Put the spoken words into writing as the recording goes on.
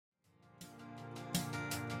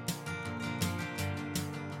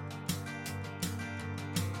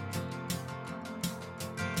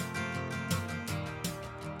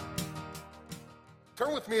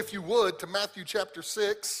Turn with me, if you would, to Matthew chapter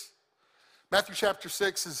 6. Matthew chapter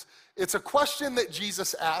 6 it's a question that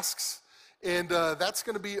Jesus asks, and that's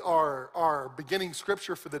going to be our beginning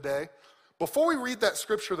scripture for the day. Before we read that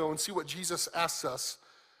scripture, though, and see what Jesus asks us,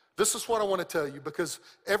 this is what I want to tell you, because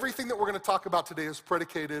everything that we're going to talk about today is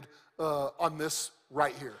predicated on this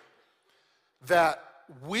right here. That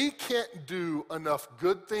we can't do enough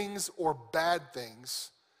good things or bad things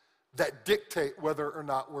that dictate whether or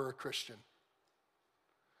not we're a Christian.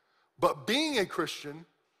 But being a Christian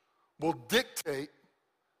will dictate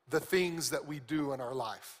the things that we do in our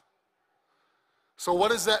life. So what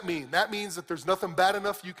does that mean? That means that there's nothing bad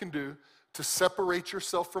enough you can do to separate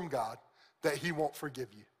yourself from God that He won't forgive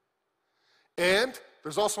you. And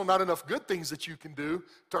there's also not enough good things that you can do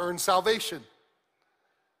to earn salvation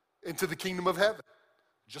into the kingdom of heaven.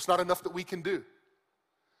 Just not enough that we can do.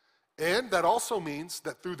 And that also means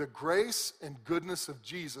that through the grace and goodness of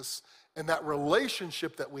Jesus and that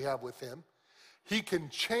relationship that we have with Him, He can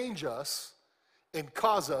change us and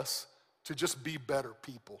cause us to just be better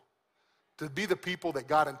people, to be the people that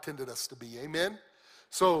God intended us to be. Amen?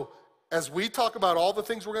 So as we talk about all the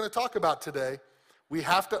things we're going to talk about today, we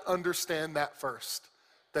have to understand that first,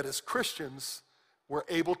 that as Christians, we're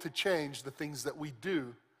able to change the things that we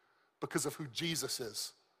do because of who Jesus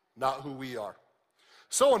is, not who we are.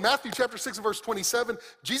 So in Matthew chapter 6 and verse 27,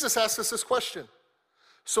 Jesus asks us this question.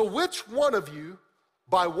 So which one of you,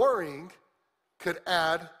 by worrying, could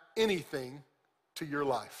add anything to your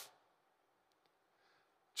life?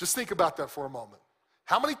 Just think about that for a moment.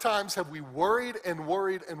 How many times have we worried and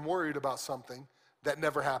worried and worried about something that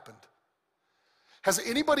never happened? Has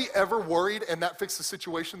anybody ever worried and that fixed the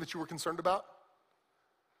situation that you were concerned about?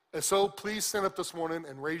 And so please stand up this morning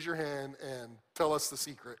and raise your hand and tell us the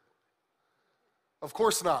secret. Of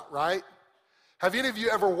course not, right? Have any of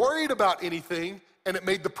you ever worried about anything and it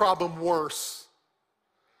made the problem worse?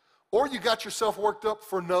 Or you got yourself worked up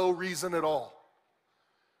for no reason at all,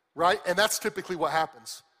 right? And that's typically what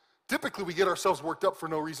happens. Typically we get ourselves worked up for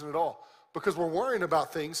no reason at all because we're worrying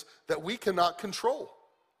about things that we cannot control.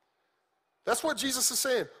 That's what Jesus is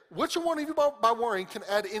saying. Which one of you by worrying can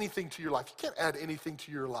add anything to your life? You can't add anything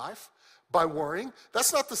to your life by worrying.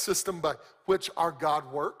 That's not the system by which our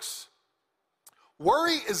God works.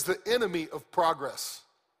 Worry is the enemy of progress.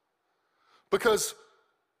 Because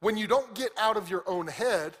when you don't get out of your own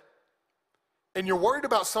head and you're worried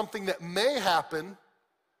about something that may happen,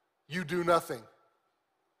 you do nothing.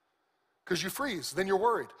 Because you freeze, then you're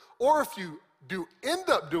worried. Or if you do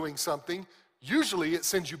end up doing something, usually it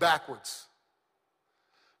sends you backwards.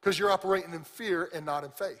 Because you're operating in fear and not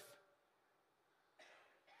in faith.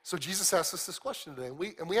 So Jesus asks us this question today,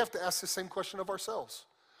 and we have to ask the same question of ourselves.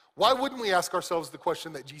 Why wouldn't we ask ourselves the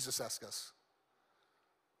question that Jesus asked us?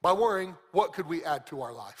 By worrying, what could we add to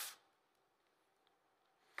our life?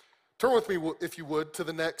 Turn with me, if you would, to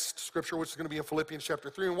the next scripture, which is going to be in Philippians chapter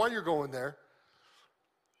 3. And while you're going there,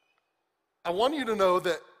 I want you to know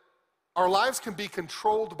that our lives can be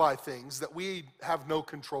controlled by things that we have no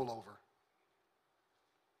control over.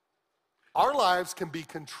 Our lives can be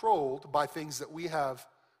controlled by things that we have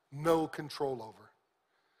no control over.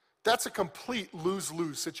 That's a complete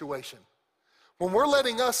lose-lose situation. When we're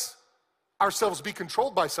letting ourselves be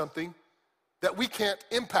controlled by something that we can't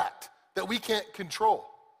impact, that we can't control.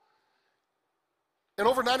 And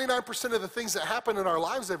over 99% of the things that happen in our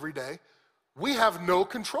lives every day, we have no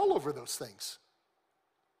control over those things.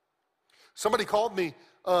 Somebody called me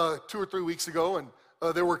 2 or 3 weeks ago, and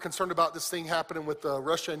they were concerned about this thing happening with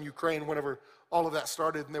Russia and Ukraine whenever all of that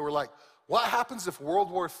started. And they were like, what happens if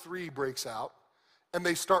World War III breaks out and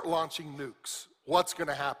they start launching nukes? What's going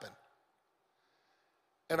to happen?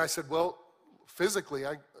 And I said, well, physically,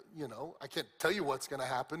 I can't tell you what's going to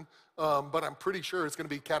happen, but I'm pretty sure it's going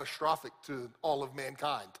to be catastrophic to all of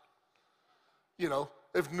mankind. You know,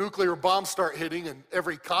 if nuclear bombs start hitting in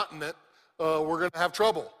every continent, we're going to have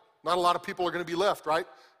trouble. Not a lot of people are going to be left, right?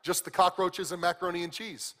 Just the cockroaches and macaroni and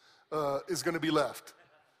cheese is going to be left.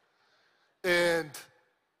 And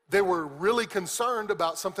they were really concerned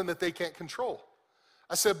about something that they can't control.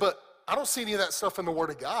 I said, but I don't see any of that stuff in the Word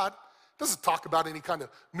of God. It doesn't talk about any kind of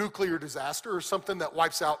nuclear disaster or something that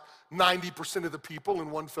wipes out 90% of the people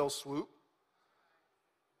in one fell swoop.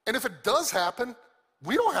 And if it does happen,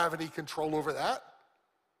 we don't have any control over that.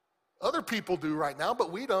 Other people do right now,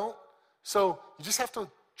 but we don't. So you just have to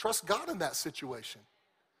trust God in that situation.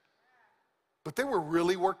 But they were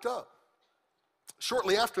really worked up.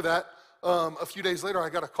 Shortly after that, a few days later, I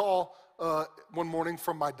got a call one morning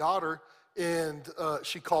from my daughter, and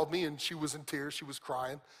she called me, and she was in tears. She was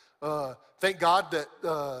crying. Thank God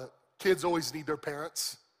that kids always need their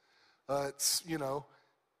parents. It's,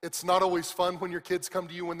 it's not always fun when your kids come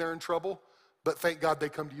to you when they're in trouble, but thank God they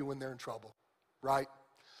come to you when they're in trouble, right?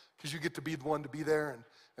 Because you get to be the one to be there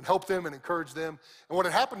and help them and encourage them. And what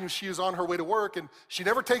had happened was she was on her way to work, and she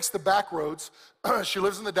never takes the back roads. She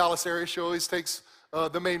lives in the Dallas area. She always takes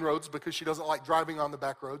the main roads because she doesn't like driving on the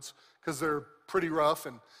back roads because they're pretty rough.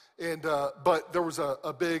 But there was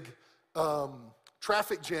a big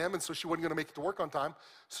traffic jam, and so she wasn't going to make it to work on time.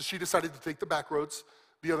 So she decided to take the back roads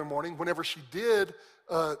the other morning. Whenever she did,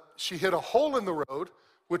 she hit a hole in the road,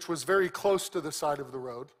 which was very close to the side of the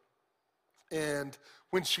road. And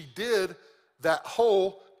when she did, that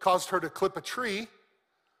hole caused her to clip a tree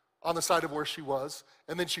on the side of where she was,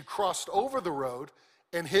 and then she crossed over the road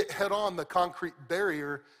and hit head-on the concrete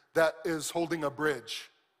barrier that is holding a bridge.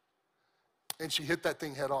 And she hit that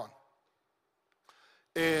thing head-on.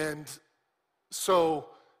 And so,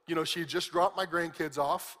 she had just dropped my grandkids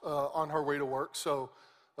off on her way to work, so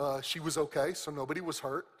she was okay, so nobody was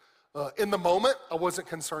hurt. In the moment, I wasn't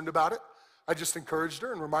concerned about it. I just encouraged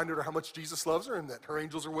her and reminded her how much Jesus loves her and that her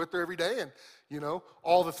angels are with her every day and,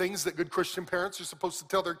 all the things that good Christian parents are supposed to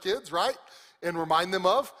tell their kids, right? And remind them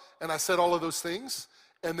of. And I said all of those things.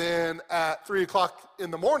 And then at 3 o'clock in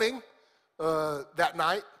the morning that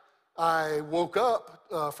night, I woke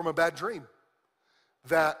up from a bad dream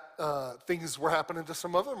that things were happening to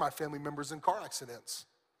some other of my family members in car accidents.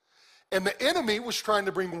 And the enemy was trying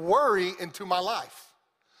to bring worry into my life.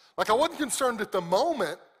 Like, I wasn't concerned at the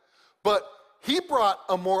moment, but he brought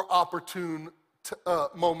a more opportune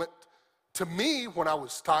moment to me when I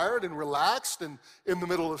was tired and relaxed and in the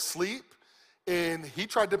middle of sleep, and he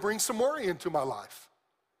tried to bring some worry into my life.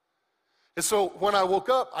 And so when I woke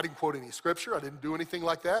up, I didn't quote any scripture. I didn't do anything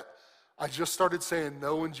like that. I just started saying,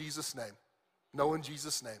 no in Jesus' name. No in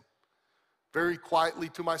Jesus' name. Very quietly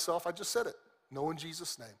to myself, I just said it. No in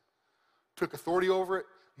Jesus' name. Took authority over it,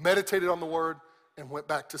 meditated on the word, and went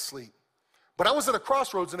back to sleep. But I was at a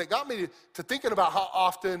crossroads, and it got me to thinking about how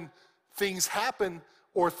often things happen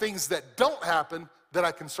or things that don't happen that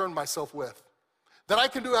I concern myself with, that I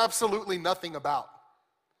can do absolutely nothing about,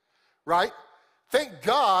 right? Thank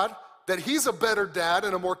God that he's a better dad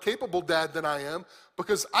and a more capable dad than I am,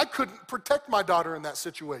 because I couldn't protect my daughter in that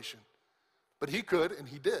situation. But he could, and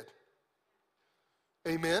he did.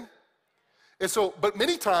 Amen? And so, but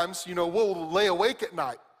many times, we'll lay awake at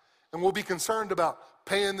night, and we'll be concerned about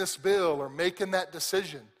paying this bill or making that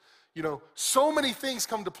decision. So many things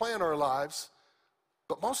come to play in our lives,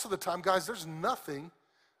 but most of the time, guys, there's nothing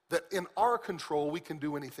that in our control we can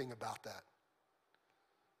do anything about that.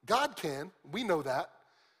 God can, we know that.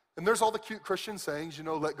 And there's all the cute Christian sayings,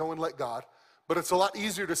 let go and let God. But it's a lot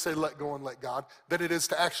easier to say let go and let God than it is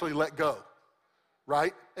to actually let go,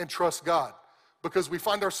 right? And trust God. Because we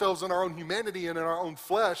find ourselves in our own humanity and in our own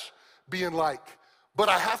flesh being like, but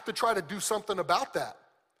I have to try to do something about that.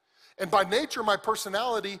 And by nature, my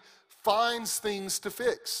personality finds things to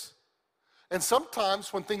fix. And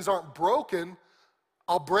sometimes when things aren't broken,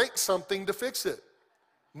 I'll break something to fix it.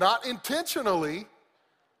 Not intentionally,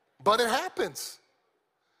 but it happens.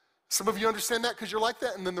 Some of you understand that because you're like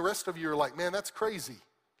that, and then the rest of you are like, man, that's crazy.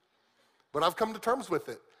 But I've come to terms with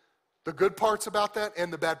it. The good parts about that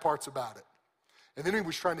and the bad parts about it. And then he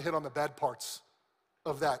was trying to hit on the bad parts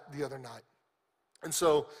of that the other night. And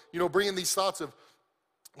so, bringing these thoughts of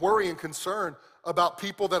worry and concern about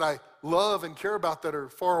people that I love and care about that are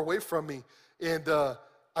far away from me. And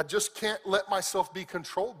I just can't let myself be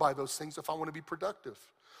controlled by those things if I want to be productive.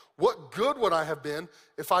 What good would I have been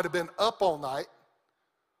if I'd have been up all night,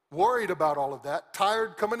 worried about all of that,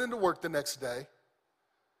 tired coming into work the next day,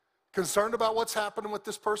 concerned about what's happening with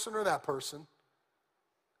this person or that person?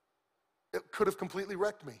 It could have completely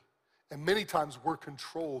wrecked me. And many times we're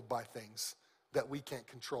controlled by things that we can't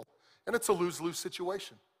control. And it's a lose-lose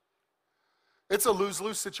situation. It's a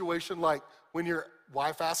lose-lose situation like when your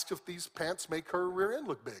wife asks if these pants make her rear end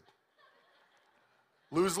look big.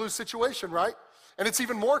 Lose-lose situation, right? And it's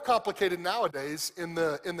even more complicated nowadays in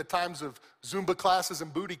the times of Zumba classes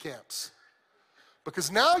and booty camps. Because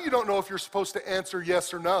now you don't know if you're supposed to answer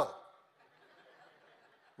yes or no.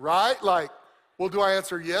 Right? Like, well, do I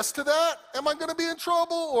answer yes to that? Am I going to be in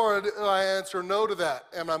trouble? Or do I answer no to that?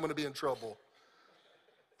 Am I going to be in trouble?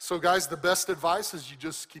 So guys, the best advice is you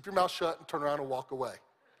just keep your mouth shut and turn around and walk away.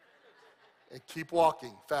 And keep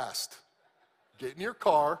walking fast. Get in your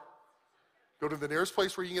car, go to the nearest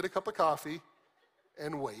place where you can get a cup of coffee,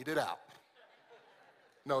 and wait it out.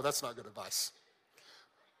 No, that's not good advice.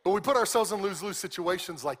 But we put ourselves in lose-lose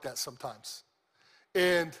situations like that sometimes.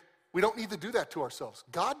 And we don't need to do that to ourselves.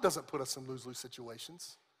 God doesn't put us in lose-lose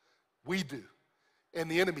situations. We do. And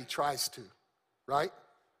the enemy tries to, right?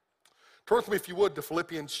 Turn with me, if you would, to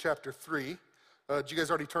Philippians chapter 3. Did you guys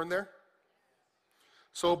already turn there?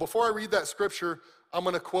 So before I read that scripture, I'm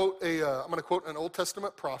going to quote an Old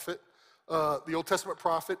Testament prophet. The Old Testament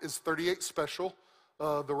prophet is 38 Special,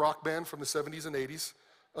 the rock band from the 70s and 80s.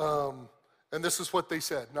 And this is what they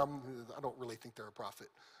said. Now, I don't really think they're a prophet.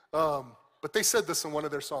 But they said this in one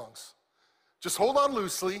of their songs. Just hold on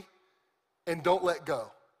loosely and don't let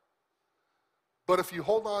go. But if you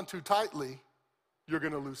hold on too tightly, you're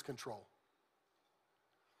going to lose control.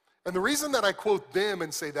 And the reason that I quote them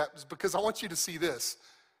and say that is because I want you to see this.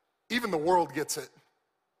 Even the world gets it.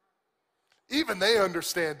 Even they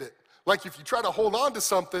understand it. Like if you try to hold on to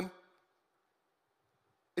something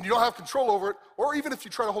and you don't have control over it, or even if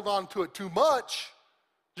you try to hold on to it too much,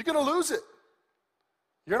 you're going to lose it.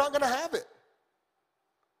 You're not going to have it.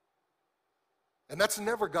 And that's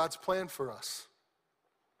never God's plan for us.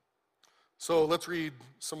 So let's read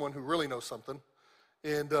someone who really knows something.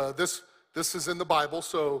 And this is in the Bible.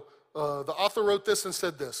 So the author wrote this and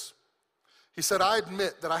said this. He said, I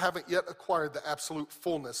admit that I haven't yet acquired the absolute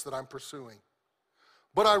fullness that I'm pursuing.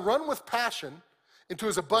 But I run with passion into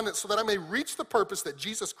his abundance so that I may reach the purpose that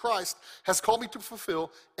Jesus Christ has called me to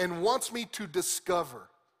fulfill and wants me to discover.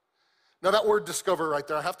 Now that word discover right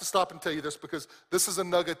there, I have to stop and tell you this because this is a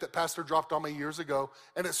nugget that Pastor dropped on me years ago,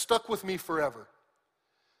 and it stuck with me forever.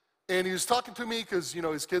 And he was talking to me because,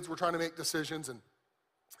 his kids were trying to make decisions, and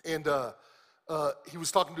he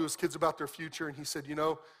was talking to his kids about their future, and he said,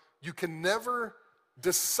 you can never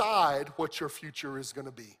decide what your future is going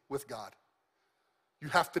to be with God. You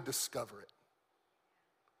have to discover it.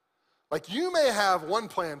 Like you may have one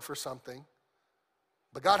plan for something,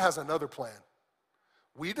 but God has another plan.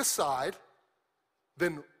 We decide,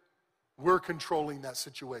 then we're controlling that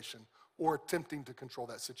situation or attempting to control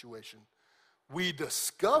that situation. We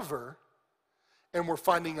discover, and we're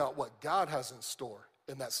finding out what God has in store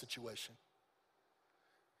in that situation.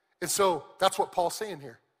 And so that's what Paul's saying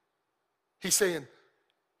here. He's saying,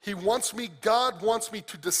 God wants me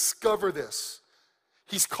to discover this.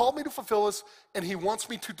 He's called me to fulfill this, and he wants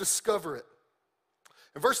me to discover it.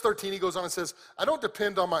 In verse 13, he goes on and says, I don't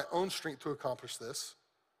depend on my own strength to accomplish this.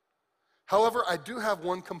 However, I do have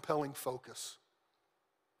one compelling focus.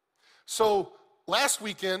 So last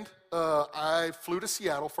weekend, I flew to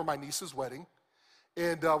Seattle for my niece's wedding,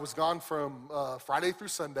 and I was gone from Friday through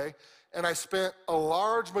Sunday, and I spent a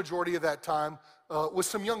large majority of that time with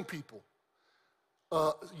some young people.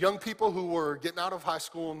 Young people who were getting out of high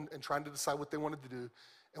school and trying to decide what they wanted to do.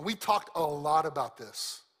 And we talked a lot about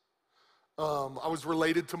this. I was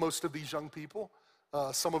related to most of these young people.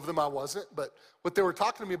 Some of them I wasn't. But what they were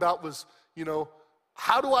talking to me about was,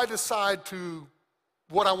 how do I decide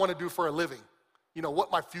what I want to do for a living?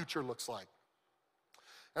 What my future looks like.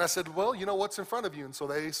 And I said, well, what's in front of you? And so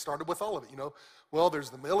they started with all of it, Well, there's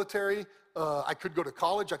the military. I could go to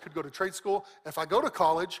college. I could go to trade school. If I go to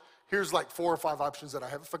college, here's like 4 or 5 options that I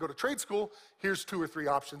have. If I go to trade school, here's 2 or 3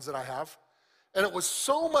 options that I have. And it was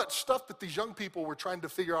so much stuff that these young people were trying to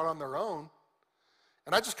figure out on their own.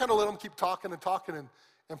 And I just kind of let them keep talking and talking.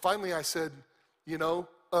 And finally I said, you'll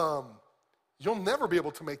never be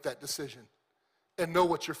able to make that decision and know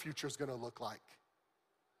what your future is going to look like.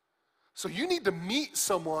 So you need to meet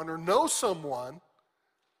someone or know someone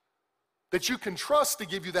that you can trust to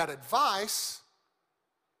give you that advice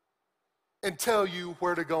and tell you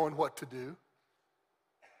where to go and what to do,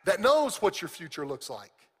 that knows what your future looks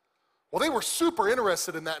like. Well, they were super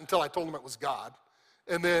interested in that until I told them it was God.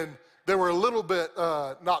 And then they were a little bit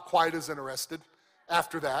not quite as interested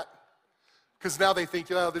after that. Because now they think,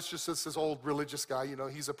 this just is this old religious guy,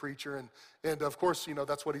 he's a preacher. And of course,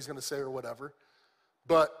 that's what he's going to say or whatever.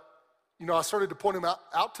 But, I started to point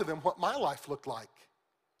out to them what my life looked like.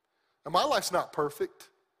 And my life's not perfect.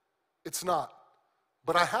 It's not.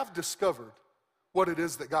 But I have discovered what it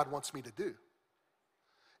is that God wants me to do.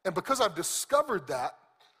 And because I've discovered that,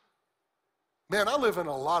 man, I live in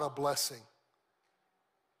a lot of blessing.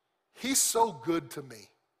 He's so good to me.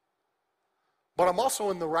 But I'm also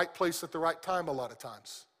in the right place at the right time a lot of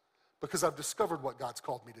times because I've discovered what God's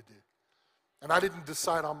called me to do. And I didn't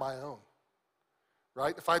decide on my own,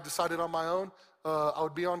 right? If I decided on my own, I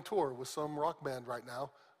would be on tour with some rock band right now,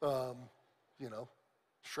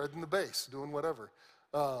 shredding the bass, doing whatever.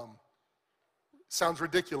 Sounds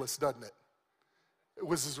ridiculous, doesn't it? It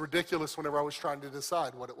was as ridiculous whenever I was trying to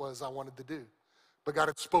decide what it was I wanted to do. But God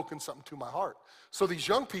had spoken something to my heart. So these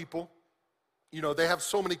young people, they have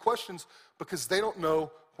so many questions because they don't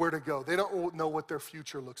know where to go. They don't know what their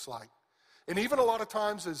future looks like. And even a lot of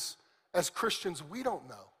times as Christians, we don't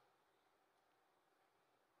know.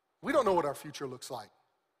 We don't know what our future looks like.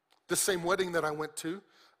 The same wedding that I went to,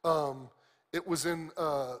 It was in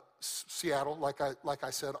Seattle, like I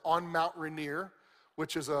said, on Mount Rainier,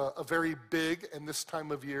 which is a very big, and this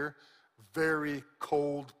time of year, very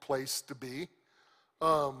cold place to be.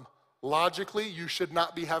 Logically, you should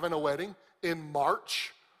not be having a wedding in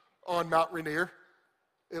March on Mount Rainier.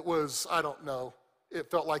 It was, I don't know, it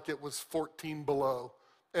felt like it was 14 below,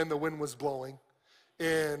 and the wind was blowing.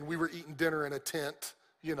 And we were eating dinner in a tent,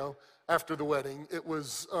 after the wedding. It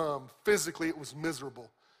was, physically, it was miserable.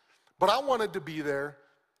 But I wanted to be there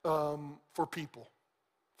for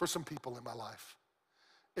some people in my life.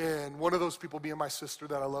 And one of those people being my sister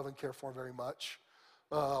that I love and care for very much.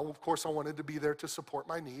 Of course, I wanted to be there to support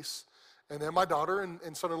my niece. And then my daughter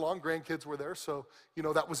and son-in-law and grandkids were there, so,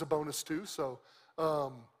 that was a bonus too. So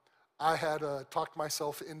I had talked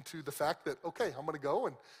myself into the fact that, okay, I'm going to go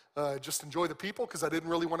and just enjoy the people because I didn't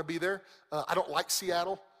really want to be there. I don't like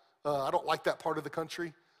Seattle. I don't like that part of the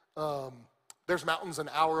country. There's mountains an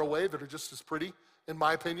hour away that are just as pretty, in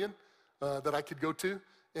my opinion, that I could go to.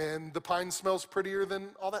 And the pine smells prettier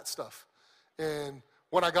than all that stuff. And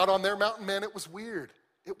when I got on their mountain, man, it was weird.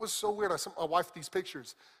 It was so weird. I sent my wife these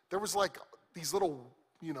pictures. There was like these little,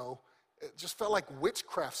 it just felt like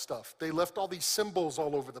witchcraft stuff. They left all these symbols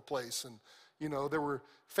all over the place. And, there were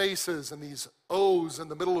faces and these O's in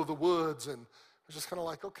the middle of the woods. And I was just kind of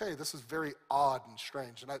like, okay, this is very odd and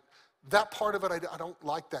strange. And that part of it, I don't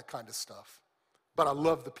like that kind of stuff. But I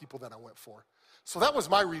love the people that I went for. So that was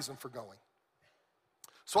my reason for going.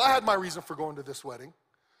 So I had my reason for going to this wedding.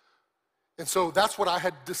 And so that's what I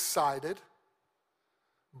had decided.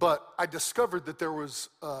 But I discovered that there was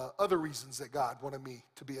other reasons that God wanted me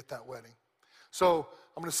to be at that wedding. So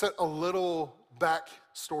I'm going to set a little back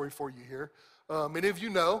story for you here. Many of you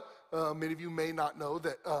know, many of you may not know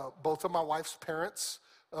that both of my wife's parents,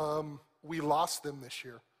 we lost them this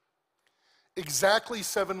year. Exactly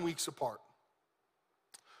 7 weeks apart.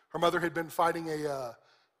 Her mother had been fighting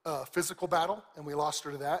a physical battle, and we lost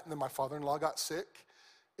her to that. And then my father-in-law got sick,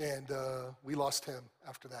 and we lost him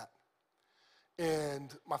after that.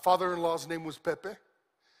 And my father-in-law's name was Pepe,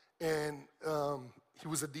 and he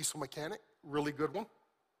was a diesel mechanic, really good one.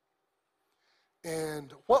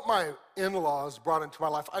 And what my in-laws brought into my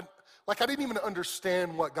life, I didn't even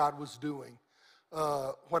understand what God was doing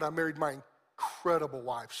when I married my incredible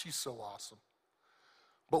wife. She's so awesome.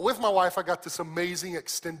 But with my wife, I got this amazing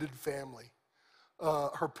extended family.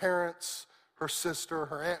 Her parents, her sister,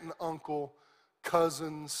 her aunt and uncle,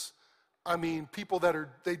 cousins. I mean, people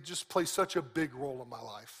they just play such a big role in my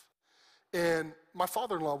life. And my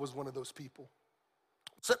father-in-law was one of those people.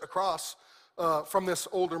 Sitting across from this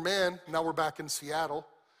older man, now we're back in Seattle,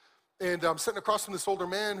 and I'm sitting across from this older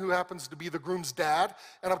man who happens to be the groom's dad,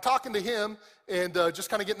 and I'm talking to him and just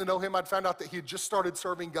kind of getting to know him. I'd found out that he had just started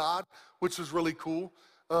serving God, which was really cool.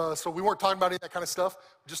 So we weren't talking about any of that kind of stuff,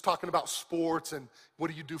 just talking about sports and what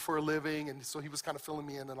do you do for a living, and so he was kind of filling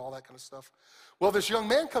me in and all that kind of stuff. Well, this young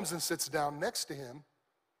man comes and sits down next to him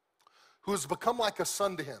who has become like a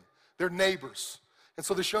son to him. They're neighbors. And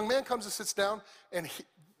so this young man comes and sits down, and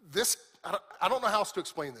I don't know how else to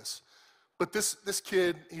explain this, but this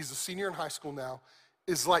kid, he's a senior in high school now,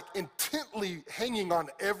 is like intently hanging on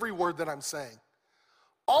every word that I'm saying,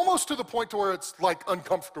 almost to the point to where it's like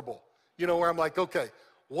uncomfortable, where I'm like, okay,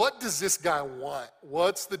 what does this guy want?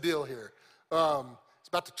 What's the deal here? He's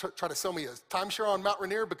about to try to sell me a timeshare on Mount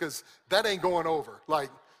Rainier because that ain't going over. Like,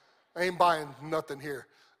 I ain't buying nothing here.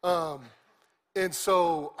 And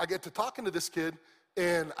so I get to talking to this kid,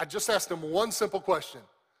 and I just asked him one simple question.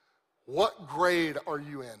 What grade are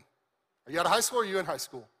you in? Are you out of high school or are you in high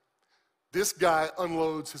school? This guy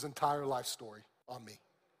unloads his entire life story on me.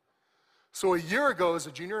 So a year ago, as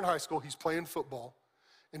a junior in high school, he's playing football.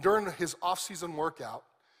 And during his off-season workout,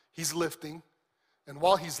 he's lifting. And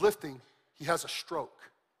while he's lifting, he has a stroke.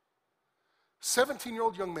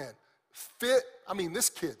 17-year-old young man, fit. I mean, this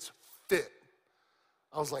kid's fit.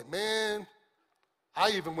 I was like, man,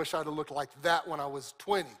 I even wish I'd have looked like that when I was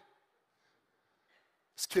 20.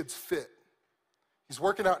 This kid's fit. He's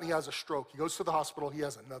working out and he has a stroke. He goes to the hospital, he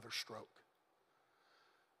has another stroke.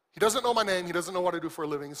 He doesn't know my name, he doesn't know what I do for a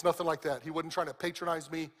living. It's nothing like that. He wasn't trying to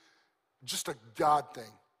patronize me, just a God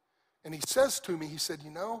thing. And he says to me, he said,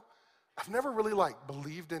 I've never really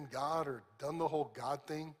believed in God or done the whole God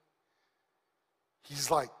thing.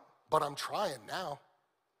 He's like, but I'm trying now.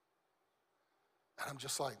 And I'm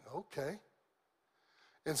just like, okay.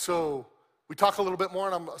 And so we talk a little bit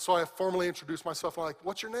more, and so I formally introduced myself. I'm like,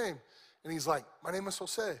 what's your name? And he's like, my name is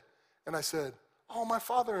Jose. And I said, oh, my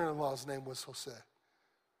father-in-law's name was Jose.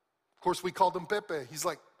 Of course, we called him Pepe. He's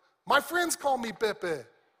like, my friends call me Pepe.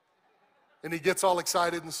 And he gets all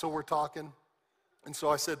excited, and so we're talking. And so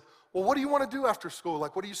I said, well, what do you want to do after school?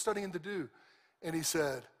 Like, what are you studying to do? And he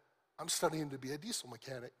said, I'm studying to be a diesel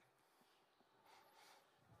mechanic.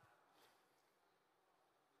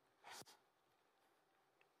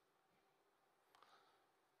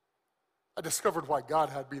 I discovered why God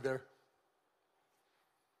had me there.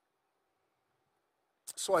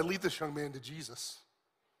 So I lead this young man to Jesus.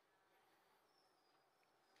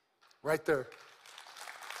 Right there.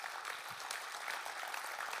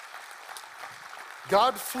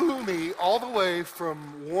 God flew me all the way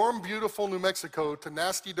from warm, beautiful New Mexico to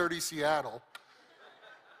nasty, dirty Seattle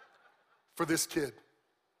for this kid,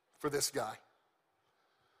 for this guy.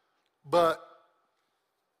 But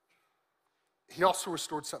he also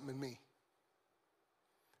restored something in me.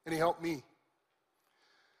 And he helped me.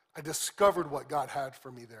 I discovered what God had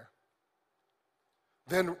for me there.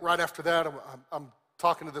 Then right after that, I'm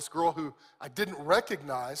talking to this girl who I didn't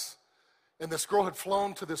recognize, and this girl had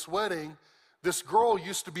flown to this wedding. This girl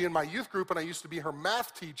used to be in my youth group, and I used to be her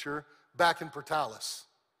math teacher back in Portales.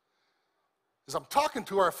 As I'm talking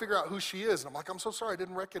to her, I figure out who she is, and I'm like, I'm so sorry, I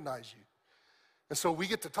didn't recognize you. And so we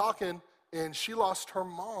get to talking, and she lost her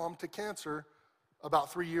mom to cancer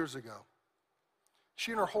about 3 years ago.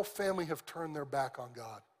 She and her whole family have turned their back on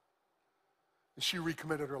God. And she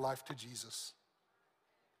recommitted her life to Jesus.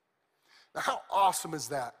 Now, how awesome is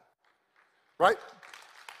that? Right?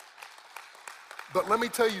 But let me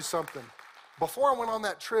tell you something. Before I went on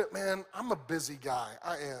that trip, man, I'm a busy guy.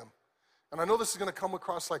 I am. And I know this is going to come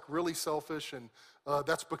across like really selfish, and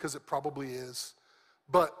that's because it probably is.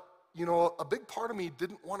 But, you know, a big part of me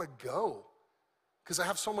didn't want to go because I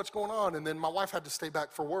have so much going on. And then my wife had to stay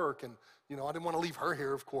back for work, and, you know, I didn't want to leave her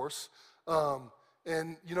here, of course.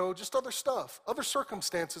 And, you know, just other stuff, other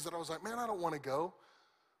circumstances that I was like, man, I don't want to go.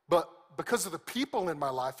 But because of the people in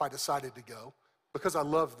my life, I decided to go because I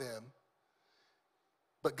love them.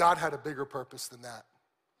 But God had a bigger purpose than that.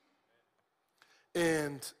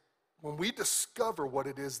 And when we discover what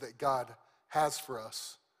it is that God has for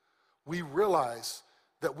us, we realize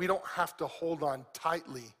that we don't have to hold on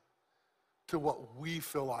tightly to what we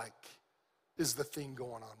feel like is the thing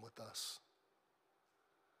going on with us.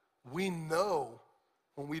 We know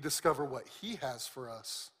when we discover what He has for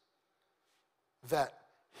us that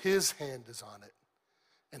His hand is on it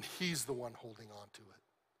and He's the one holding on to it.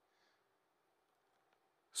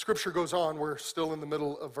 Scripture goes on, we're still in the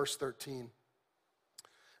middle of verse 13.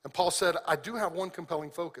 And Paul said, I do have one compelling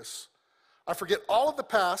focus. I forget all of the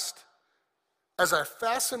past as I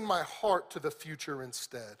fasten my heart to the future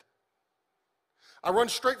instead. I run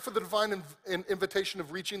straight for the divine invitation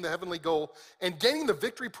of reaching the heavenly goal and gaining the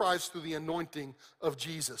victory prize through the anointing of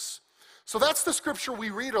Jesus. So that's the scripture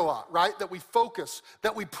we read a lot, right? That we focus,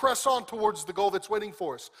 that we press on towards the goal that's waiting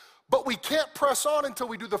for us. But we can't press on until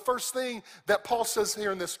we do the first thing that Paul says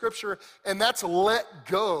here in this scripture, and that's let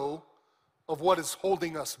go of what is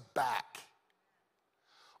holding us back.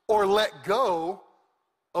 Or let go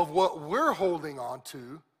of what we're holding on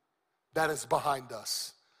to that is behind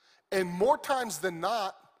us. And more times than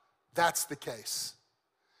not, that's the case.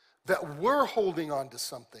 That we're holding on to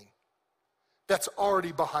something that's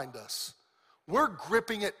already behind us. We're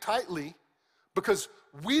gripping it tightly because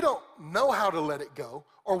we don't know how to let it go,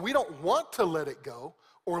 or we don't want to let it go,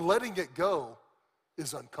 or letting it go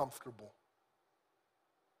is uncomfortable.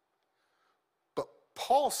 But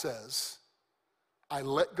Paul says, I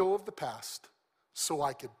let go of the past so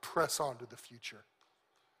I could press on to the future.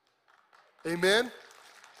 Amen?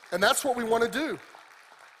 And that's what we want to do.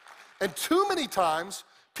 And too many times,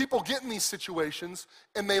 people get in these situations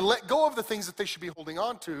and they let go of the things that they should be holding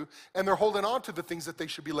on to, and they're holding on to the things that they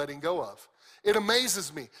should be letting go of. It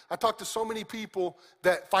amazes me. I talk to so many people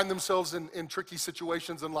that find themselves in tricky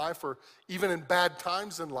situations in life or even in bad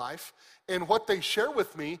times in life, and what they share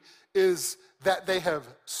with me is that they have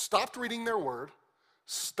stopped reading their word,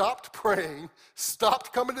 stopped praying,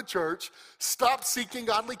 stopped coming to church, stopped seeking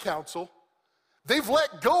godly counsel. They've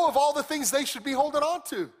let go of all the things they should be holding on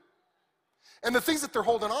to. And the things that they're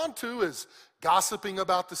holding on to is gossiping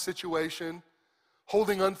about the situation,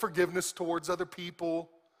 holding unforgiveness towards other people,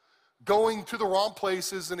 going to the wrong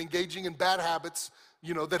places and engaging in bad habits,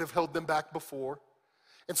 you know, that have held them back before.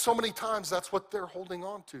 And so many times that's what they're holding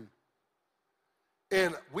on to.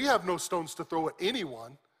 And we have no stones to throw at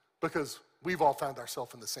anyone because we've all found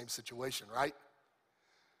ourselves in the same situation, right?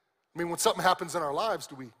 I mean, when something happens in our lives,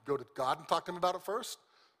 do we go to God and talk to Him about it first?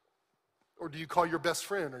 Or do you call your best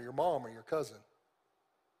friend or your mom or your cousin?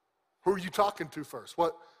 Who are you talking to first?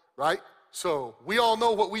 What, right? So we all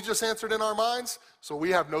know what we just answered in our minds, so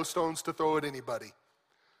we have no stones to throw at anybody.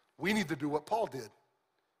 We need to do what Paul did.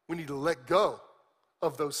 We need to let go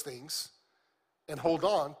of those things and hold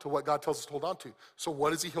on to what God tells us to hold on to. So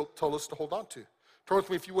what does he tell us to hold on to? Turn with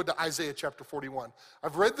me, if you would, to Isaiah chapter 41.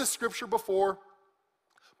 I've read this scripture before,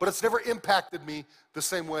 but it's never impacted me the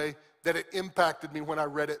same way that it impacted me when I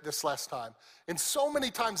read it this last time. And so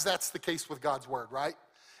many times that's the case with God's word, right?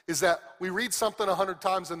 Is that we read something 100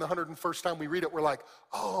 times, and the 101st time we read it, we're like,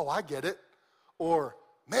 oh, I get it. Or,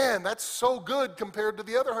 man, that's so good compared to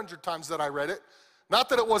the other 100 times that I read it. Not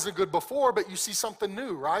that it wasn't good before, but you see something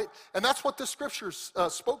new, right? And that's what the scripture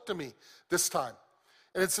spoke to me this time.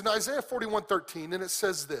 And it's in Isaiah 41:13, and it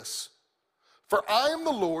says this: "For I am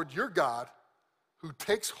the Lord your God, who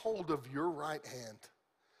takes hold of your right hand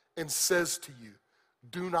and says to you,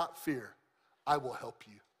 do not fear, I will help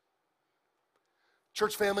you."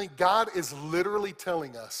 Church family, God is literally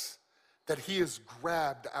telling us that he has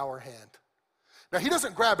grabbed our hand. Now, he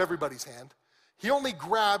doesn't grab everybody's hand. He only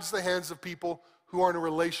grabs the hands of people who are in a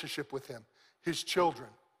relationship with him, his children,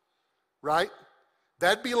 right?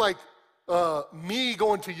 That'd be like me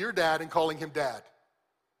going to your dad and calling him dad.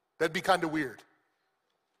 That'd be kind of weird.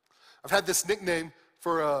 I've had this nickname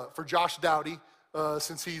for Josh Dowdy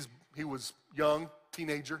since he was young,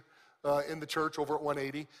 teenager, in the church over at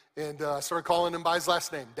 180, and I started calling him by his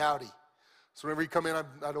last name, Dowdy. So whenever he'd come in,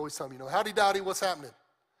 I'd always tell him, howdy, Dowdy, what's happening?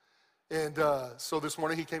 And so this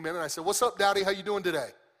morning he came in and I said, what's up, Dowdy, how you doing today?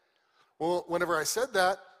 Well, whenever I said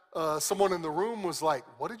that, someone in the room was like,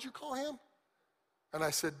 what did you call him? And I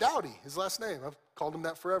said, Dowdy, his last name. I've called him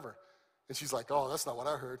that forever. And she's like, oh, that's not what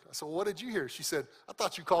I heard. I said, well, what did you hear? She said, I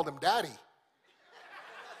thought you called him Daddy.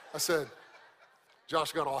 I said,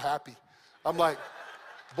 Josh got all happy. I'm like,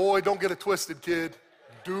 boy, don't get it twisted, kid.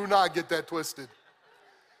 Do not get that twisted.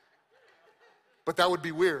 But that would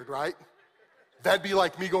be weird, right? That'd be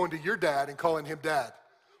like me going to your dad and calling him dad.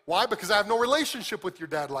 Why? Because I have no relationship with your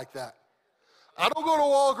dad like that. I don't go to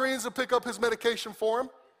Walgreens and pick up his medication for him.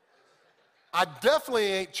 I definitely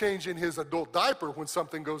ain't changing his adult diaper when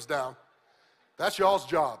something goes down. That's y'all's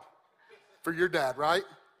job for your dad, right?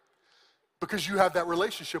 Because you have that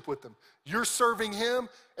relationship with him. You're serving him,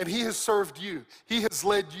 and he has served you. He has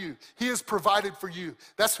led you. He has provided for you.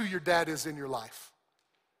 That's who your dad is in your life,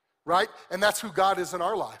 right? And that's who God is in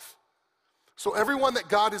our life. So everyone that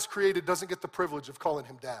God has created doesn't get the privilege of calling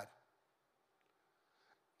him dad.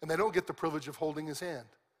 And they don't get the privilege of holding his hand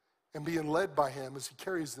and being led by him as he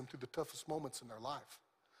carries them through the toughest moments in their life.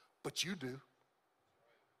 But you do,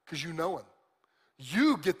 because you know him.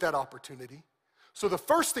 You get that opportunity. So the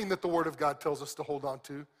first thing that the Word of God tells us to hold on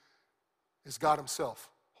to is God himself.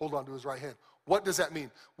 Hold on to his right hand. What does that mean?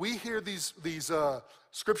 We hear these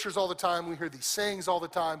scriptures all the time. We hear these sayings all the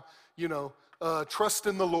time. Trust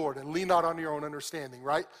in the Lord and lean not on your own understanding,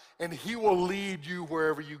 right? And he will lead you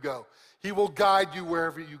wherever you go. He will guide you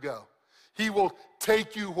wherever you go. He will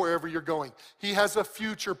take you wherever you're going. He has a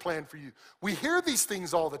future plan for you. We hear these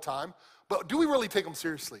things all the time, but do we really take them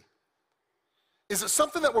seriously? Is it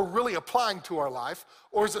something that we're really applying to our life,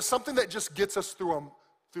 or is it something that just gets us through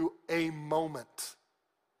a moment?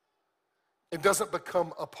 It doesn't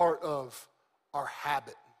become a part of our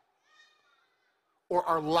habit or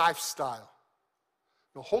our lifestyle.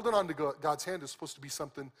 No, holding on to God's hand is supposed to be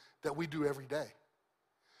something that we do every day.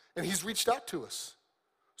 And he's reached out to us.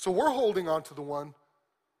 So we're holding on to the one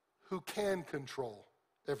who can control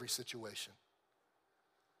every situation.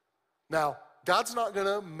 Now, God's not going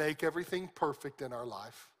to make everything perfect in our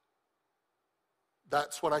life.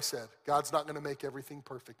 That's what I said. God's not going to make everything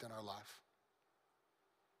perfect in our life.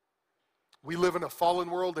 We live in a fallen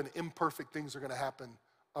world, and imperfect things are going to happen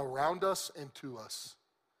around us and to us.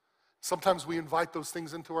 Sometimes we invite those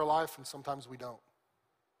things into our life, and sometimes we don't.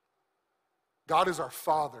 God is our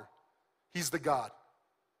Father. He's the God.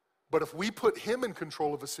 But if we put him in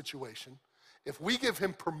control of a situation, if we give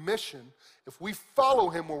him permission, if we follow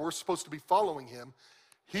him where we're supposed to be following him,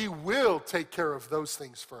 he will take care of those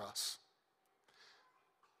things for us.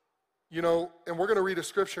 And we're going to read a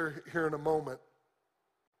scripture here in a moment.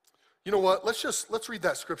 You know what? Let's read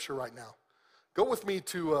that scripture right now. Go with me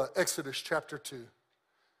to Exodus chapter 2.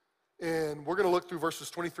 And we're going to look through verses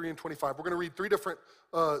 23 and 25. We're going to read 3 different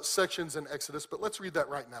sections in Exodus, but let's read that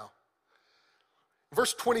right now.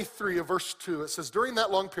 Verse 23 of verse 2, it says, during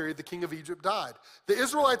that long period, the king of Egypt died. The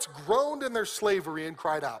Israelites groaned in their slavery and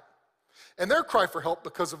cried out. And their cry for help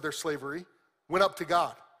because of their slavery went up to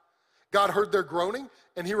God. God heard their groaning,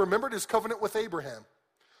 and he remembered his covenant with Abraham,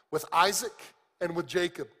 with Isaac, and with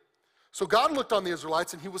Jacob. So God looked on the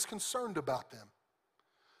Israelites, and he was concerned about them.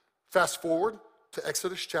 Fast forward to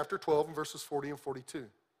Exodus chapter 12 and verses 40 and 42.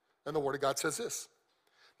 And the word of God says this.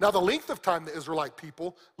 Now, the length of time the Israelite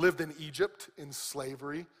people lived in Egypt in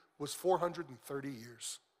slavery was 430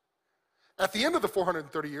 years. At the end of the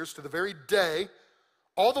 430 years, to the very day,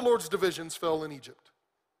 all the Lord's divisions fell in Egypt,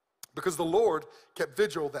 because the Lord kept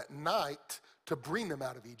vigil that night to bring them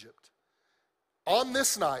out of Egypt. On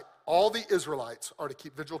this night, all the Israelites are to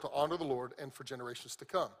keep vigil to honor the Lord and for generations to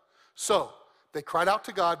come. So they cried out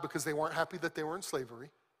to God because they weren't happy that they were in slavery.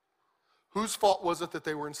 Whose fault was it that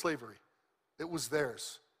they were in slavery? It was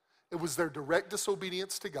theirs. It was their direct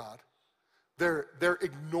disobedience to God. They're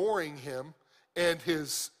ignoring him and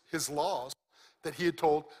his laws that he had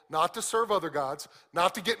told not to serve other gods,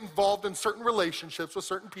 not to get involved in certain relationships with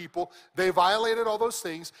certain people. They violated all those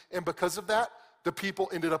things, and because of that, the people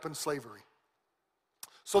ended up in slavery.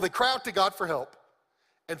 So they cry out to God for help,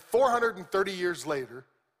 and 430 years later,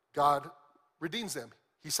 God redeems them.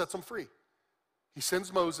 He sets them free. He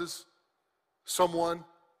sends Moses, someone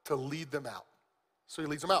to lead them out. So he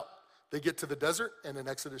leads them out. They get to the desert, and in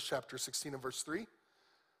Exodus chapter 16 and verse 3,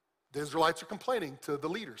 the Israelites are complaining to the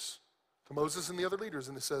leaders, to Moses and the other leaders,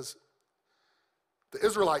 and it says, the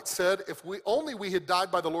Israelites said, if we had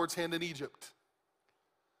died by the Lord's hand in Egypt.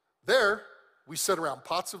 There, we sat around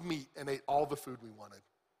pots of meat and ate all the food we wanted.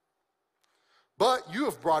 But you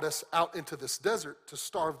have brought us out into this desert to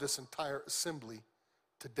starve this entire assembly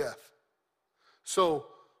to death. So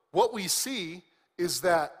what we see is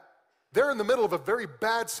that they're in the middle of a very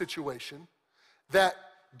bad situation that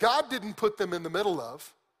God didn't put them in the middle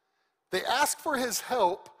of. They ask for his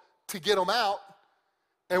help to get them out,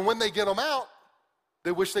 and when they get them out,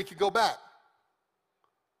 they wish they could go back.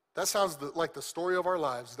 That sounds like the story of our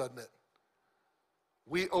lives, doesn't it?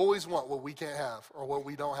 We always want what we can't have, or what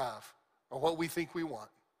we don't have, or what we think we want.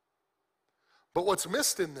 But what's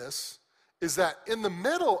missed in this is that in the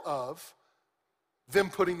middle of them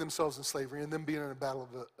putting themselves in slavery and them being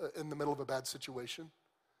in the middle of a bad situation,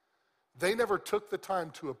 they never took the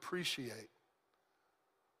time to appreciate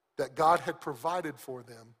that God had provided for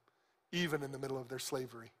them even in the middle of their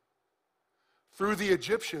slavery. Through the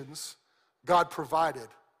Egyptians, God provided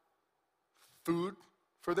food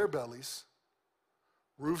for their bellies,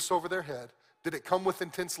 roofs over their head. Did it come with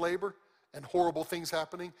intense labor and horrible things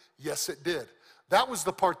happening? Yes, it did. That was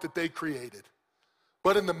the part that they created.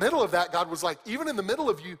 But in the middle of that, God was like, even in the middle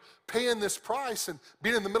of you paying this price and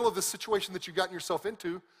being in the middle of this situation that you've gotten yourself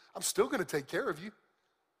into, I'm still going to take care of you.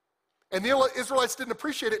 And the Israelites didn't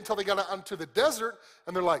appreciate it until they got out into the desert,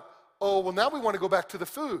 and they're like, oh, well, now we want to go back to the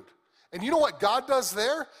food. And you know what God does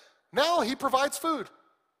there? Now he provides food.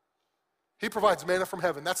 He provides manna from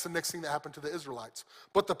heaven. That's the next thing that happened to the Israelites.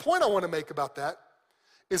 But the point I want to make about that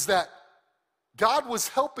is that God was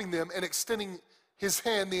helping them and extending his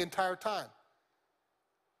hand the entire time.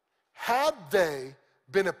 Had they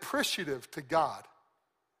been appreciative to God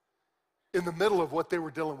in the middle of what they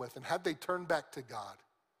were dealing with, and had they turned back to God,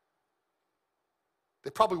 they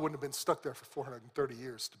probably wouldn't have been stuck there for 430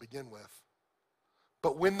 years to begin with.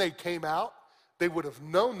 But when they came out, they would have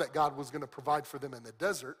known that God was going to provide for them in the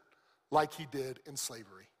desert like he did in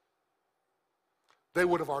slavery. They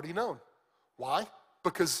would have already known. Why?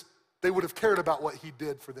 Because they would have cared about what he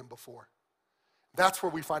did for them before. That's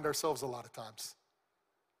where we find ourselves a lot of times.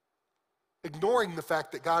 Ignoring the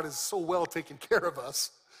fact that God is so well taking care of us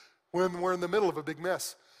when we're in the middle of a big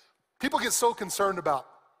mess. People get so concerned about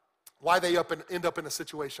why they end up in a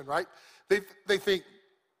situation, right? They think,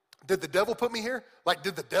 did the devil put me here? Like,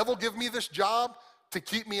 did the devil give me this job to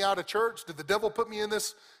keep me out of church? Did the devil put me in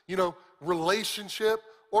this, relationship?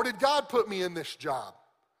 Or did God put me in this job?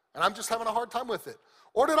 And I'm just having a hard time with it.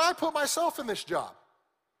 Or did I put myself in this job?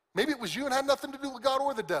 Maybe it was you and had nothing to do with God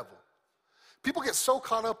or the devil. People get so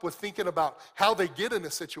caught up with thinking about how they get in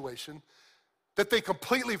a situation that they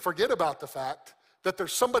completely forget about the fact that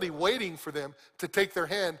there's somebody waiting for them to take their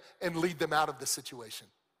hand and lead them out of the situation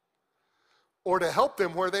or to help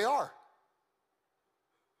them where they are.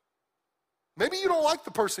 Maybe you don't like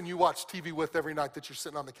the person you watch TV with every night that you're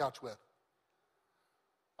sitting on the couch with.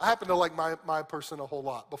 I happen to like my person a whole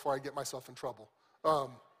lot before I get myself in trouble.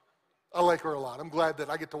 I like her a lot. I'm glad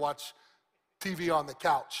that I get to watch TV on the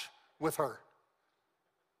couch with her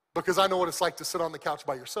because I know what it's like to sit on the couch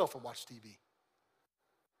by yourself and watch TV.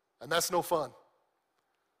 And that's no fun.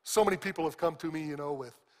 So many people have come to me,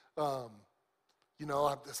 with, I've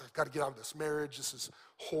got to get out of this marriage. This is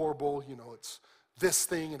horrible. It's this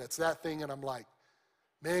thing and it's that thing. And I'm like,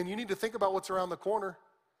 man, you need to think about what's around the corner.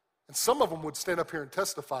 And some of them would stand up here and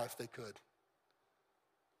testify if they could.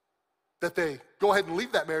 That they go ahead and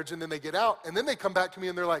leave that marriage and then they get out. And then they come back to me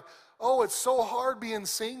and they're like, oh, it's so hard being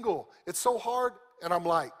single. It's so hard. And I'm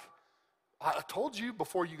like, I told you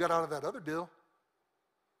before you got out of that other deal.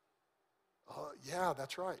 Yeah,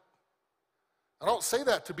 that's right. I don't say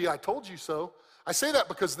that to be I told you so. I say that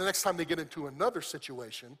because the next time they get into another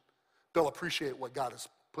situation, they'll appreciate what God has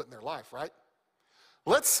put in their life, right?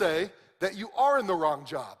 Let's say that you are in the wrong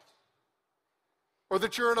job, or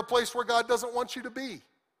that you're in a place where God doesn't want you to be.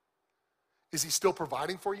 Is he still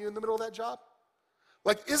providing for you in the middle of that job?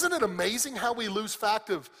 Like, isn't it amazing how we lose fact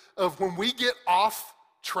of when we get off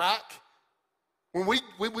track, when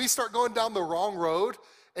we start going down the wrong road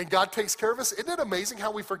and God takes care of us? Isn't it amazing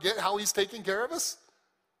how we forget how he's taking care of us?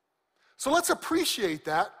 So let's appreciate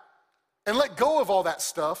that and let go of all that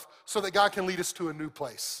stuff so that God can lead us to a new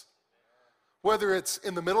place. Whether it's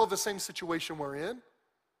in the middle of the same situation we're in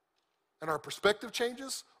and our perspective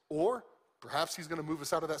changes, or perhaps he's going to move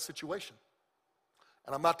us out of that situation.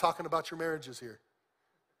 And I'm not talking about your marriages here,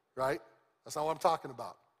 right? That's not what I'm talking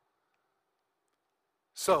about.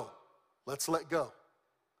 So, let's let go.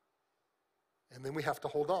 And then we have to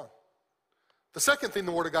hold on. The second thing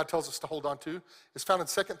the Word of God tells us to hold on to is found in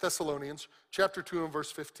 2 Thessalonians chapter 2 and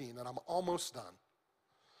verse 15, and I'm almost done.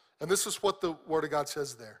 And this is what the Word of God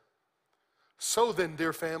says there. So then,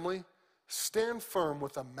 dear family, stand firm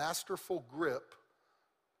with a masterful grip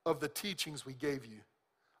of the teachings we gave you,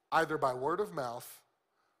 either by word of mouth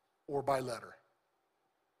or by letter.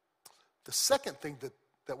 The second thing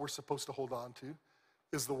that we're supposed to hold on to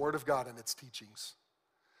is the Word of God and its teachings.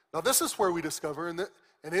 Now, this is where we discover, and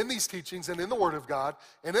in these teachings and in the Word of God,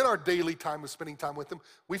 and in our daily time of spending time with Him,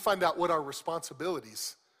 we find out what our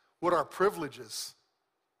responsibilities, what our privileges,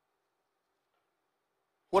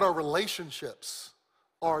 what our relationships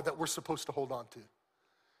are that we're supposed to hold on to.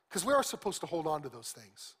 Because we are supposed to hold on to those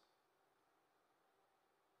things.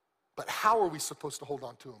 But how are we supposed to hold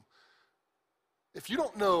on to them? If you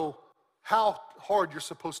don't know how hard you're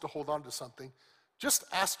supposed to hold on to something, just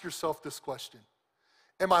ask yourself this question.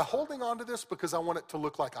 Am I holding on to this because I want it to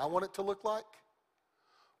look like I want it to look like?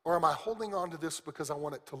 Or am I holding on to this because I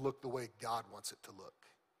want it to look the way God wants it to look?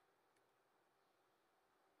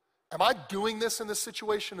 Am I doing this in this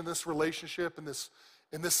situation, in this relationship, in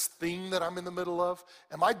this thing that I'm in the middle of?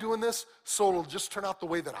 Am I doing this so it'll just turn out the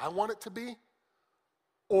way that I want it to be?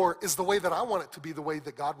 Or is the way that I want it to be the way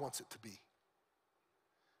that God wants it to be?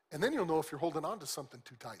 And then you'll know if you're holding on to something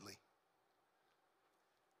too tightly.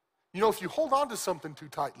 You know, if you hold on to something too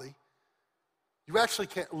tightly, you actually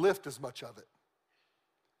can't lift as much of it.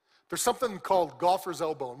 There's something called golfer's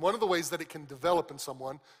elbow, and one of the ways that it can develop in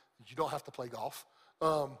someone, you don't have to play golf,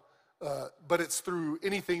 but it's through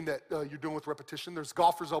anything that you're doing with repetition. There's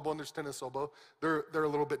golfer's elbow and there's tennis elbow. They're a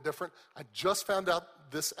little bit different. I just found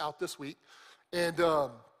out this week, and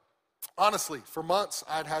honestly, for months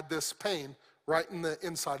I'd had this pain right in the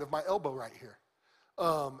inside of my elbow right here.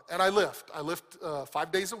 And I lift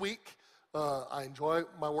 5 days a week. I enjoy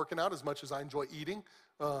my working out as much as I enjoy eating.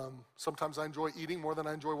 Sometimes I enjoy eating more than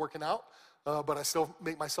I enjoy working out, but I still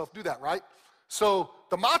make myself do that, right? So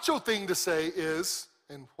the macho thing to say is,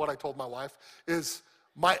 and what I told my wife, is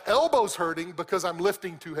my elbow's hurting because I'm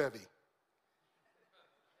lifting too heavy.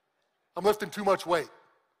 I'm lifting too much weight,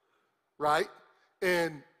 right?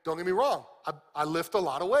 And don't get me wrong, I lift a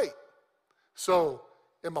lot of weight. So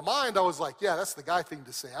in my mind, I was like, yeah, that's the guy thing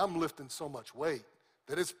to say. I'm lifting so much weight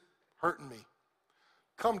that it's hurting me.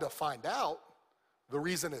 Come to find out, the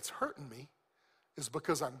reason it's hurting me is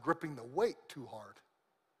because I'm gripping the weight too hard.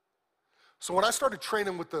 So when I started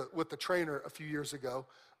training with the trainer a few years ago,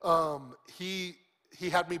 he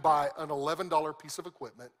had me buy an $11 piece of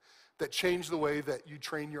equipment that changed the way that you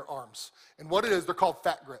train your arms. And what it is, they're called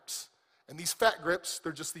fat grips. And these fat grips,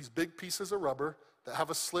 they're just these big pieces of rubber that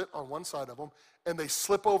have a slit on one side of them, and they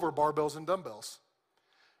slip over barbells and dumbbells.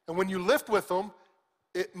 And when you lift with them,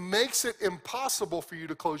 it makes it impossible for you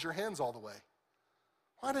to close your hands all the way.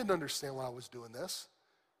 Well, I didn't understand why I was doing this.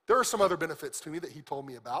 There are some other benefits to me that he told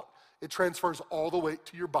me about. It transfers all the weight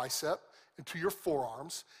to your bicep and to your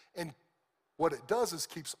forearms, and what it does is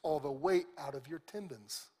keeps all the weight out of your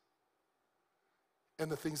tendons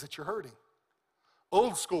and the things that you're hurting.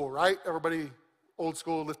 Old school, right? Everybody, old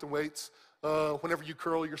school, lifting weights. Whenever you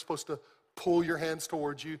curl, you're supposed to pull your hands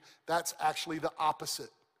towards you. That's actually the opposite.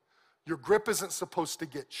 Your grip isn't supposed to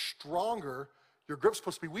get stronger. Your grip's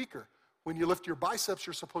supposed to be weaker. When you lift your biceps,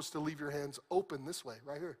 you're supposed to leave your hands open this way,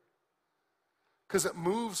 right here. Because it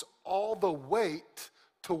moves all the weight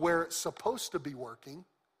to where it's supposed to be working,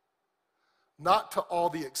 not to all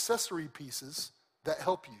the accessory pieces that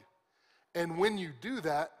help you. And when you do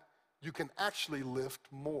that, you can actually lift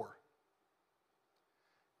more.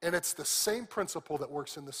 And it's the same principle that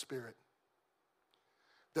works in the Spirit.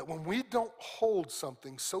 That when we don't hold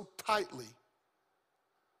something so tightly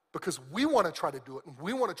because we want to try to do it and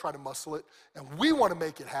we want to try to muscle it and we want to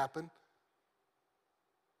make it happen,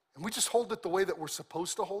 and we just hold it the way that we're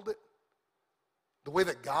supposed to hold it, the way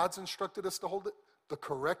that God's instructed us to hold it, the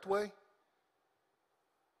correct way,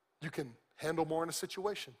 You can handle more in a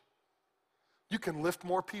situation. You can lift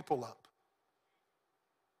more people up.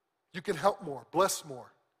 You can help more, bless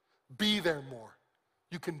more, be there more.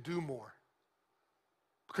 You can do more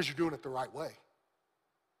because you're doing it the right way.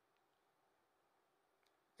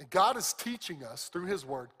 And God is teaching us through his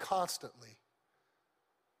word constantly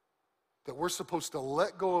that we're supposed to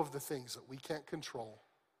let go of the things that we can't control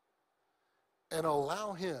and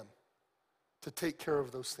allow him to take care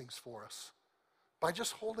of those things for us by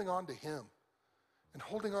just holding on to him and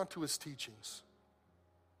holding on to his teachings.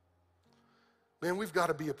 Man, we've got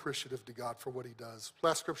to be appreciative to God for what he does.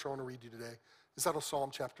 Last scripture I want to read you today is out of Psalm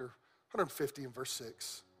chapter 150 and verse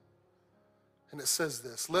 6. And it says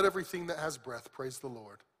this, let everything that has breath praise the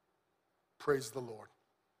Lord. Praise the Lord.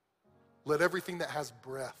 Let everything that has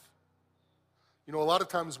breath. You know, a lot of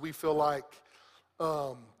times we feel like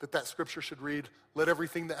that scripture should read, let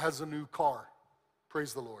everything that has a new car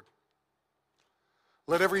praise the Lord.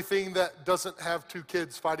 Let everything that doesn't have two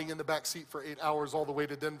kids fighting in the back seat for 8 hours all the way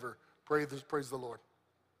to Denver praise the Lord.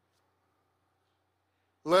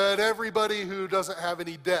 Let everybody who doesn't have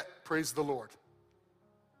any debt praise the Lord.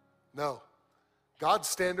 No. God's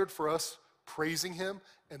standard for us praising him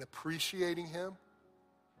and appreciating him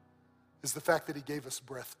is the fact that he gave us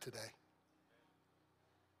breath today.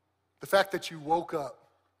 The fact that you woke up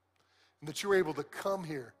and that you were able to come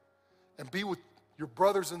here and be with your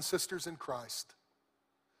brothers and sisters in Christ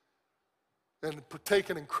and partake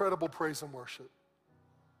in incredible praise and worship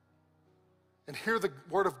and hear the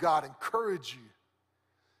word of God encourage you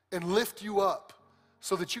and lift you up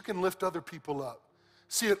so that you can lift other people up.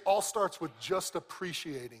 See, it all starts with just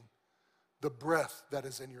appreciating the breath that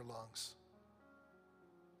is in your lungs.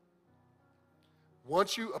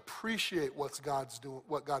 Once you appreciate what God's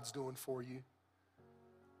doing for you,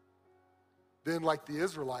 then like the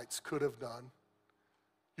Israelites could have done,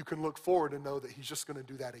 you can look forward and know that he's just going to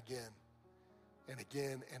do that again and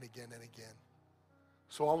again and again and again.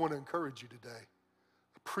 So I want to encourage you today.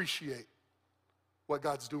 Appreciate what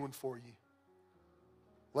God's doing for you.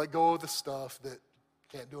 Let go of the stuff that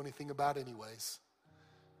you can't do anything about anyways.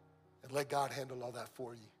 And let God handle all that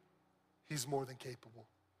for you. He's more than capable.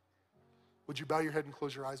 Would you bow your head and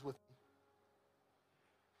close your eyes with me?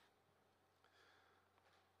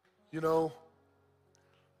 You know,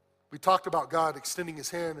 we talked about God extending his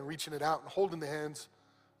hand and reaching it out and holding the hands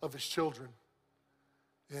of his children.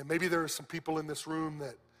 And maybe there are some people in this room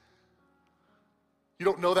that you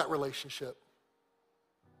don't know that relationship.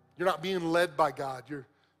 You're not being led by God. You're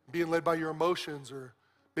being led by your emotions, or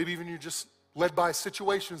maybe even you're just led by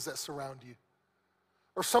situations that surround you.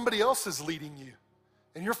 Or somebody else is leading you,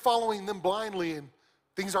 and you're following them blindly, and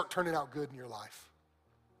things aren't turning out good in your life.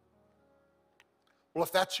 Well,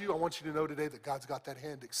 if that's you, I want you to know today that God's got that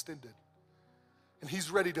hand extended. And he's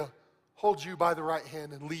ready to hold you by the right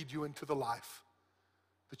hand and lead you into the life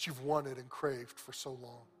that you've wanted and craved for so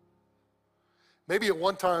long. Maybe at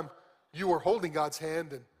one time you were holding God's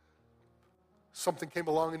hand and something came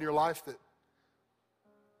along in your life that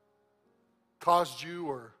caused you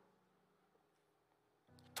or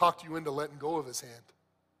talked you into letting go of his hand.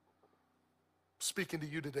 I'm speaking to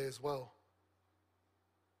you today as well.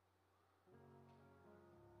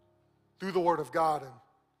 Through the Word of God and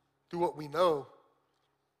through what we know,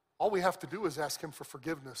 all we have to do is ask him for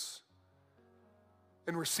forgiveness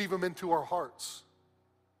and receive him into our hearts.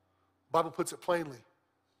 The Bible puts it plainly.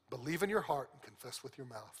 Believe in your heart and confess with your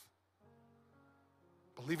mouth.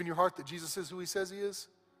 Believe in your heart that Jesus is who he says he is.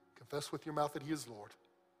 Confess with your mouth that he is Lord.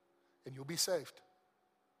 And you'll be saved.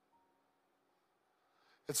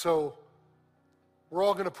 And so, we're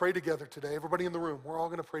all going to pray together today. Everybody in the room, we're all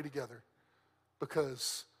going to pray together.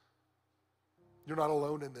 Because you're not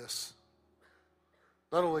alone in this.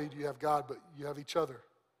 Not only do you have God, but you have each other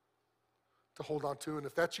to hold on to. And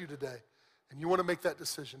if that's you today, and you want to make that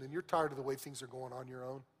decision, and you're tired of the way things are going on your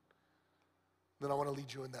own, then I want to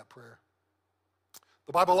lead you in that prayer.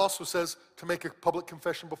 The Bible also says to make a public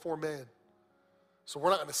confession before man. So we're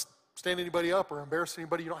not going to stand anybody up or embarrass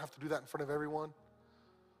anybody. You don't have to do that in front of everyone.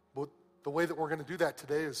 But the way that we're going to do that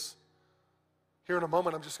today is, here in a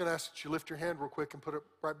moment, I'm just going to ask that you lift your hand real quick and put it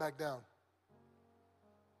right back down.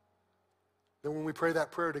 Then when we pray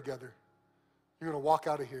that prayer together, you're going to walk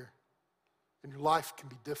out of here, and your life can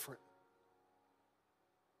be different.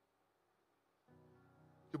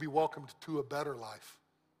 You'll be welcomed to a better life.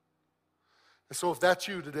 And so if that's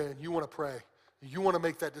you today and you want to pray, and you want to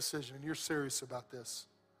make that decision, and you're serious about this,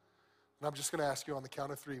 and I'm just going to ask you on the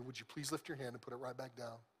count of 3, would you please lift your hand and put it right back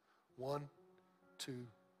down? 1, 2,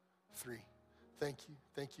 3. Thank you,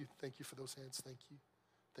 thank you, thank you for those hands. Thank you.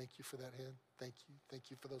 Thank you for that hand. Thank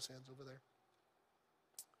you for those hands over there.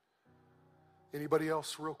 Anybody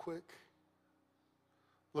else real quick?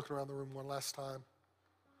 Looking around the room one last time.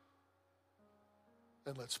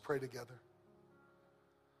 And let's pray together.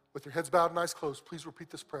 With your heads bowed and eyes closed, please repeat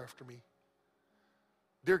this prayer after me.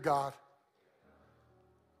 Dear God,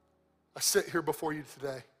 I sit here before you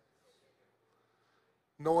today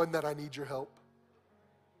knowing that I need your help.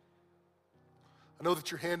 I know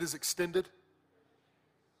that your hand is extended,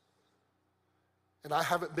 and I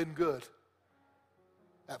haven't been good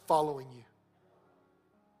at following you.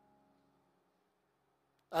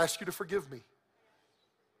 I ask you to forgive me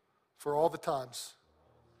for all the times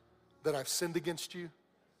that I've sinned against you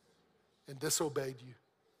and disobeyed you.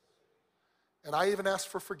 And I even ask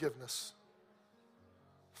for forgiveness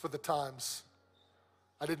for the times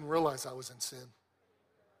I didn't realize I was in sin.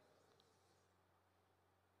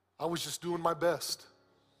 I was just doing my best.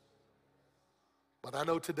 But I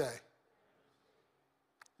know today,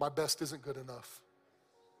 my best isn't good enough.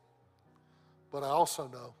 But I also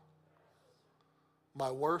know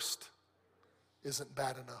my worst isn't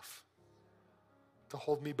bad enough to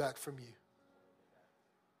hold me back from you.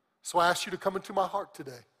 So I ask you to come into my heart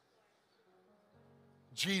today.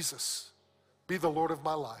 Jesus, be the Lord of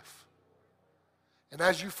my life. And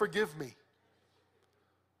as you forgive me,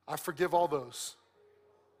 I forgive all those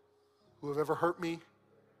who have ever hurt me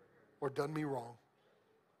or done me wrong.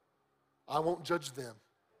 I won't judge them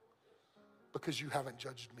because you haven't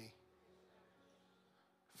judged me.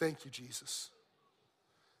 Thank you, Jesus.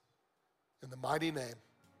 In the mighty name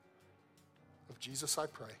of Jesus I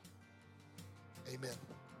pray.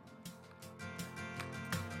 Amen.